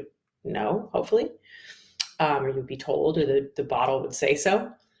you would know, hopefully, or you'd be told, or the bottle would say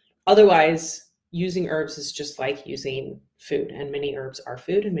so. Otherwise, using herbs is just like using food, and many herbs are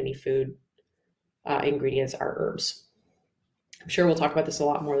food, and many food ingredients are herbs. I'm sure we'll talk about this a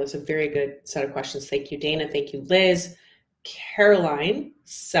lot more. That's a very good set of questions. Thank you, Dana. Thank you, Liz. Caroline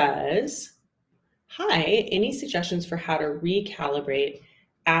says, hi, any suggestions for how to recalibrate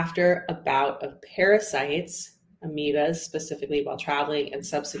after a bout of parasites, amoebas specifically, while traveling, and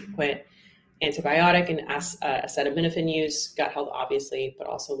subsequent antibiotic and acetaminophen use, gut health obviously, but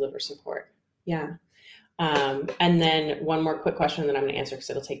also liver support? Yeah. And then one more quick question that I'm going to answer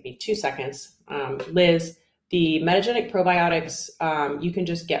because it'll take me 2 seconds. Liz, the Metagenic probiotics you can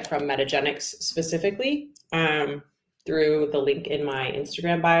just get from Metagenics specifically through the link in my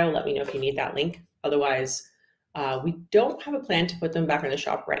Instagram bio. Let me know if you need that link. Otherwise, we don't have a plan to put them back in the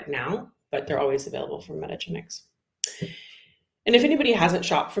shop right now, but they're always available from Metagenics. And if anybody hasn't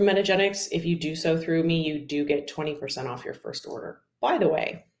shopped from Metagenics, if you do so through me, you do get 20% off your first order. By the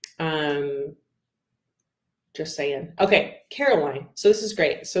way, just saying. Okay, Caroline. So this is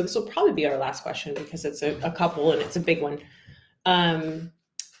great. So this will probably be our last question because it's a couple and it's a big one. And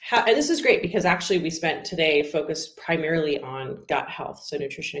this is great because actually we spent today focused primarily on gut health, so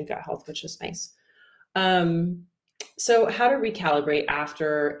nutrition and gut health, which is nice. So how to recalibrate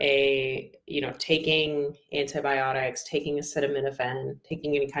after taking antibiotics, taking acetaminophen,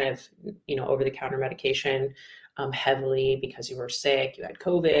 taking any kind of, over-the-counter medication heavily because you were sick, you had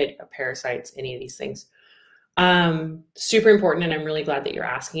COVID, you have parasites, any of these things. Super important. And I'm really glad that you're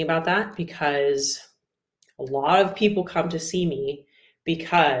asking about that because a lot of people come to see me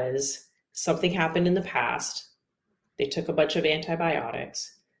because something happened in the past. They took a bunch of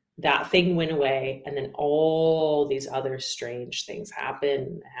antibiotics. That thing went away, and then all these other strange things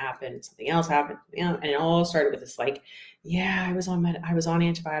happened, something else happened, and it all started with this like, yeah, I was on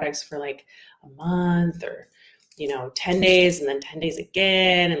antibiotics for like a month or 10 days and then 10 days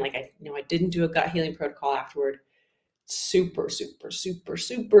again, and like I didn't do a gut healing protocol afterward. Super, super, super,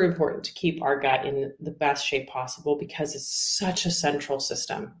 super important to keep our gut in the best shape possible because it's such a central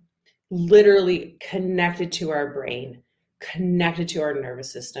system, literally connected to our brain, connected to our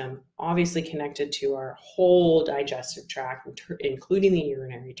nervous system, obviously connected to our whole digestive tract, including the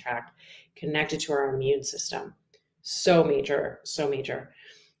urinary tract, connected to our immune system. So major, so major.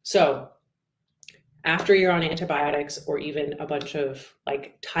 So after you're on antibiotics or even a bunch of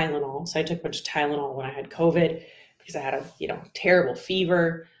like Tylenol, so I took a bunch of Tylenol when I had COVID because I had a terrible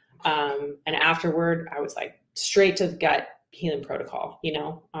fever, and afterward I was like straight to the gut healing protocol,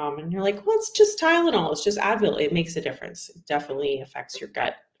 and you're like, well, it's just Tylenol, it's just Advil. It makes a difference. It definitely affects your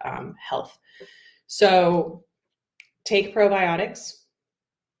gut health. So take probiotics,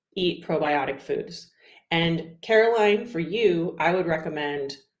 eat probiotic foods. And Caroline, for you, I would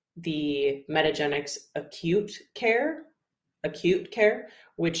recommend the Metagenics Acute Care,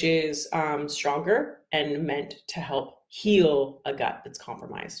 which is stronger and meant to help heal a gut that's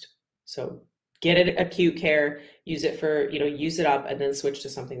compromised. So get it acute care, use it for, use it up, and then switch to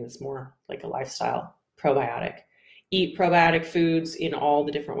something that's more like a lifestyle probiotic. Eat probiotic foods in all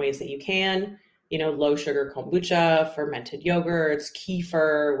the different ways that you can, low sugar kombucha, fermented yogurts,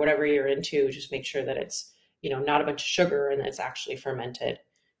 kefir, whatever you're into. Just make sure that it's, not a bunch of sugar and that it's actually fermented.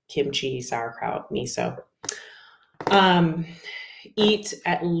 Kimchi, sauerkraut, miso. Eat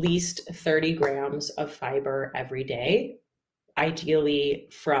at least 30 grams of fiber every day, ideally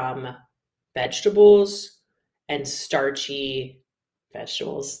from vegetables and starchy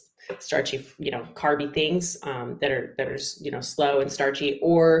vegetables, carby things that are slow and starchy,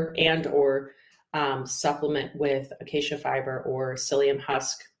 or supplement with acacia fiber or psyllium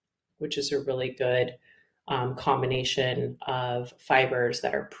husk, which is a really good combination of fibers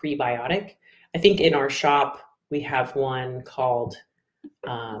that are prebiotic. I think in our shop we have one called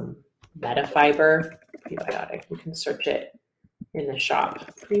Metafiber prebiotic. You can search it in the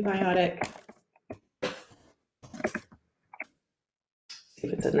shop. Prebiotic. See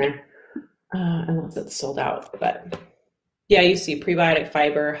if it's in there, unless it's sold out. But yeah, you see prebiotic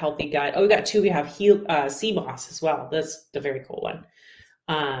fiber, healthy gut. Oh, we got two. We have sea moss as well. That's the very cool one.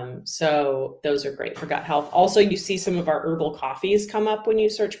 So those are great for gut health. Also, you see some of our herbal coffees come up when you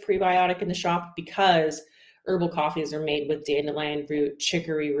search prebiotic in the shop, because herbal coffees are made with dandelion root,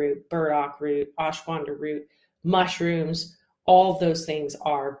 chicory root, burdock root, ashwagandha root, mushrooms. All of those things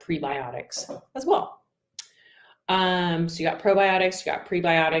are prebiotics as well. So you got probiotics, you got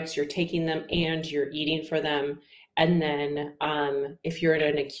prebiotics, you're taking them and you're eating for them. And then if you're in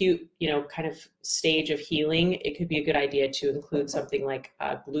an acute, kind of stage of healing, it could be a good idea to include something like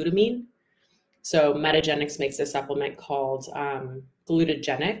glutamine. So Metagenics makes a supplement called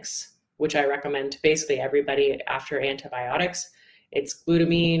Glutagenics, which I recommend to basically everybody after antibiotics. It's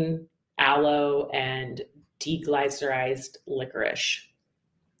glutamine, aloe, and deglycerized licorice.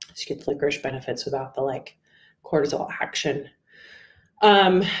 So you get the licorice benefits without the cortisol action.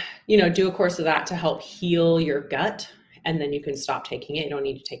 Do a course of that to help heal your gut, and then you can stop taking it. You don't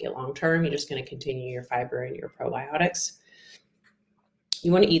need to take it long term. You're just going to continue your fiber and your probiotics.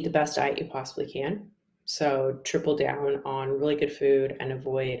 You want to eat the best diet you possibly can. So triple down on really good food and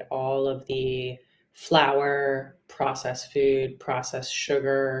avoid all of the flour, processed food, processed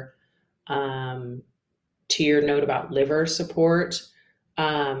sugar. To your note about liver support,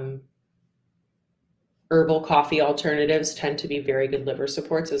 herbal coffee alternatives tend to be very good liver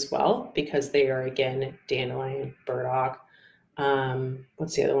supports as well, because they are, again, dandelion, burdock.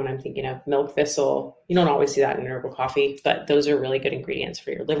 What's the other one I'm thinking of? Milk thistle. You don't always see that in herbal coffee, but those are really good ingredients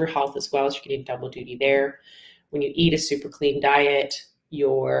for your liver health as well. So you're getting double duty there. When you eat a super clean diet,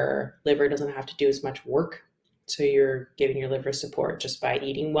 your liver doesn't have to do as much work. So you're giving your liver support just by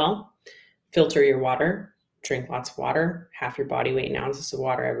eating well. Filter your water. Drink lots of water. Half your body weight in ounces of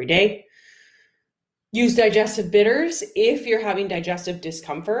water every day. Use digestive bitters if you're having digestive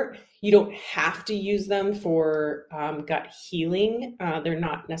discomfort. You don't have to use them for gut healing. They're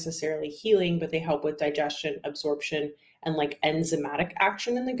not necessarily healing, but they help with digestion, absorption, and enzymatic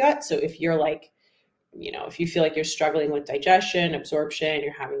action in the gut. So if you're if you feel like you're struggling with digestion, absorption,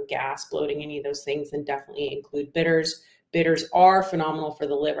 you're having gas, bloating, any of those things, then definitely include bitters. Bitters are phenomenal for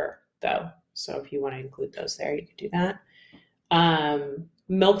the liver, though. So if you want to include those there, you could do that.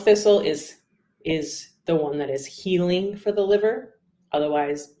 Milk thistle is the one that is healing for the liver.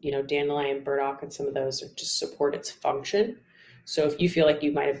 Otherwise, dandelion, burdock, and some of those are just support its function. So if you feel like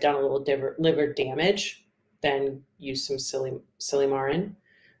you might have done a little liver damage, then use some silymarin,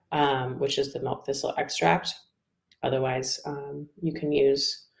 which is the milk thistle extract. Otherwise, you can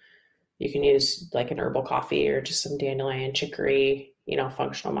use an herbal coffee or just some dandelion, chicory,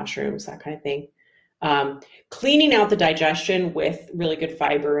 functional mushrooms, that kind of thing. Cleaning out the digestion with really good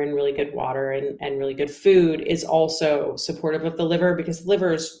fiber and really good water and really good food is also supportive of the liver, because the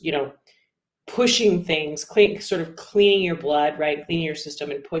liver is, pushing things, sort of cleaning your blood, right? Cleaning your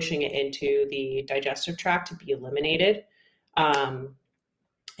system and pushing it into the digestive tract to be eliminated. And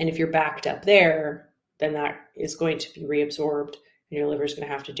if you're backed up there, then that is going to be reabsorbed and your liver is going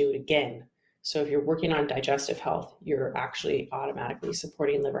to have to do it again. So if you're working on digestive health, you're actually automatically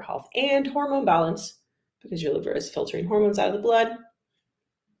supporting liver health and hormone balance because your liver is filtering hormones out of the blood.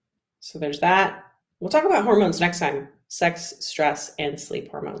 So there's that. We'll talk about hormones next time. Sex, stress, and sleep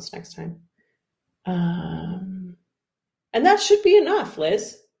hormones next time. And that should be enough,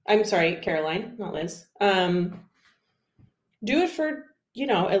 Liz. I'm sorry, Caroline, not Liz. Do it for,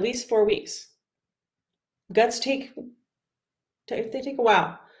 at least 4 weeks. Guts take a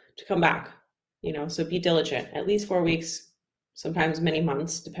while to come back, so be diligent. At least 4 weeks, sometimes many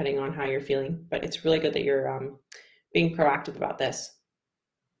months, depending on how you're feeling. But it's really good that you're being proactive about this.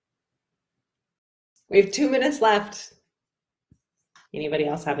 We have 2 minutes left. Anybody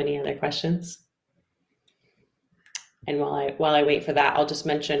else have any other questions? And while I wait for that, I'll just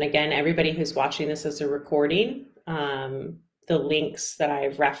mention again, everybody who's watching this as a recording, the links that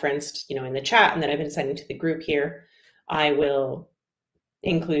I've referenced, in the chat and that I've been sending to the group here, I will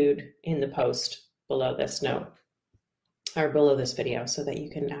include in the post below this note or below this video so that you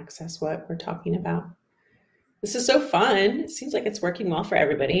can access what we're talking about. This is so fun. It seems like it's working well for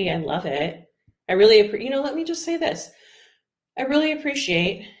everybody. I love it. I really, let me just say this. I really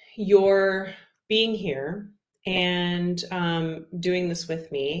appreciate your being here and doing this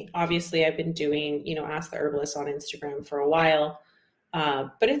with me. Obviously, I've been doing, Ask the Herbalist on Instagram for a while,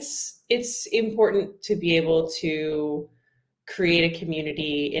 but it's important to be able to create a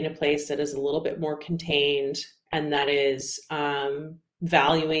community in a place that is a little bit more contained and that is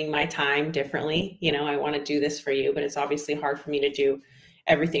valuing my time differently. I want to do this for you, but it's obviously hard for me to do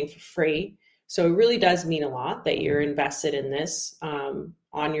everything for free. So it really does mean a lot that you're invested in this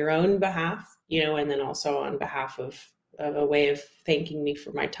on your own behalf, and then also on behalf of a way of thanking me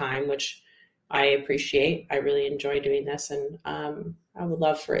for my time, which I appreciate. I really enjoy doing this, and I would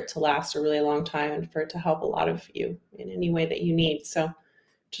love for it to last a really long time and for it to help a lot of you in any way that you need. So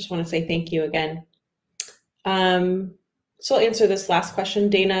just want to say thank you again. So I'll answer this last question.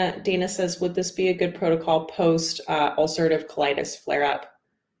 Dana says, would this be a good protocol post ulcerative colitis flare-up?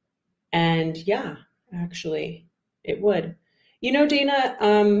 And yeah, actually, it would.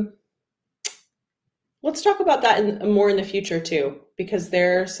 Dana, let's talk about that more in the future too, because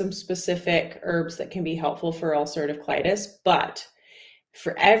there are some specific herbs that can be helpful for ulcerative colitis. But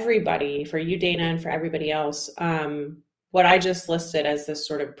for everybody, for you, Dana, and for everybody else, what I just listed as this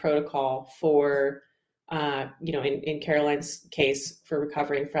sort of protocol for, in Caroline's case, for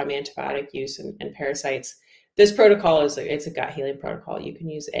recovering from antibiotic use and parasites, this protocol it's a gut healing protocol. You can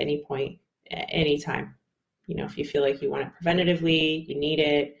use at any point, at any time. If you feel like you want it preventatively, you need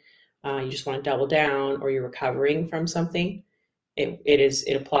it, you just want to double down, or you're recovering from something,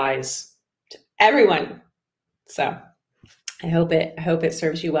 it applies to everyone. So I hope it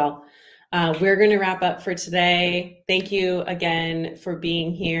serves you well. We're going to wrap up for today. Thank you again for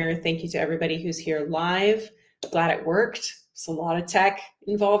being here. Thank you to everybody who's here live. Glad it worked. There's a lot of tech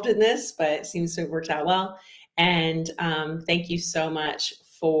involved in this, but it seems to have worked out well. And thank you so much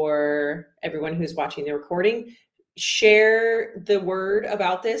for everyone who's watching the recording. Share the word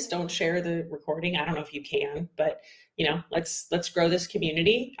about this. Don't share the recording. I don't know if you can, but let's grow this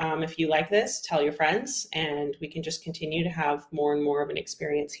community. If you like this, tell your friends, and we can just continue to have more and more of an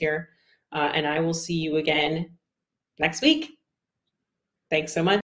experience here. And I will see you again next week. Thanks so much.